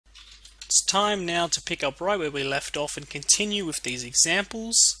time now to pick up right where we left off and continue with these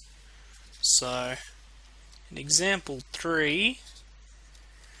examples. So, in example 3,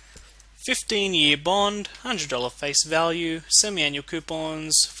 15-year bond, $100 face value, semi-annual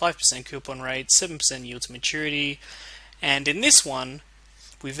coupons, 5% coupon rate, 7% yield to maturity, and in this one,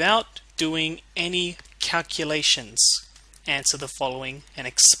 without doing any calculations, answer the following and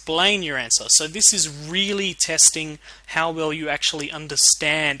explain your answer. So this is really testing how well you actually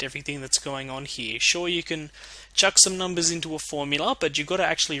understand everything that's going on here. Sure, you can chuck some numbers into a formula, but you've got to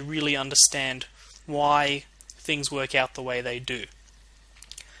actually really understand why things work out the way they do.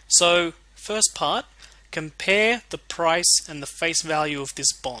 So first part, compare the price and the face value of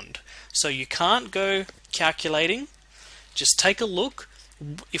this bond. So you can't go calculating, just take a look.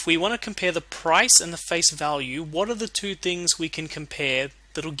 If we want to compare the price and the face value, what are the two things we can compare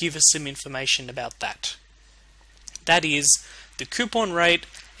that'll give us some information about that? That is the coupon rate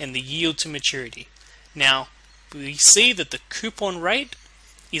and the yield to maturity. Now, we see that the coupon rate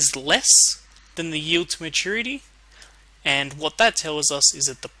is less than the yield to maturity, and what that tells us is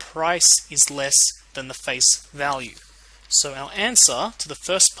that the price is less than the face value. So our answer to the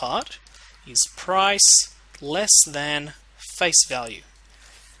first part is price less than face value.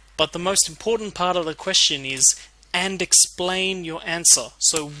 But the most important part of the question is, and explain your answer.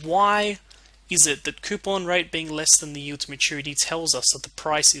 So why is it that coupon rate being less than the yield to maturity tells us that the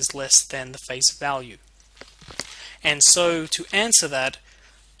price is less than the face value? And so to answer that,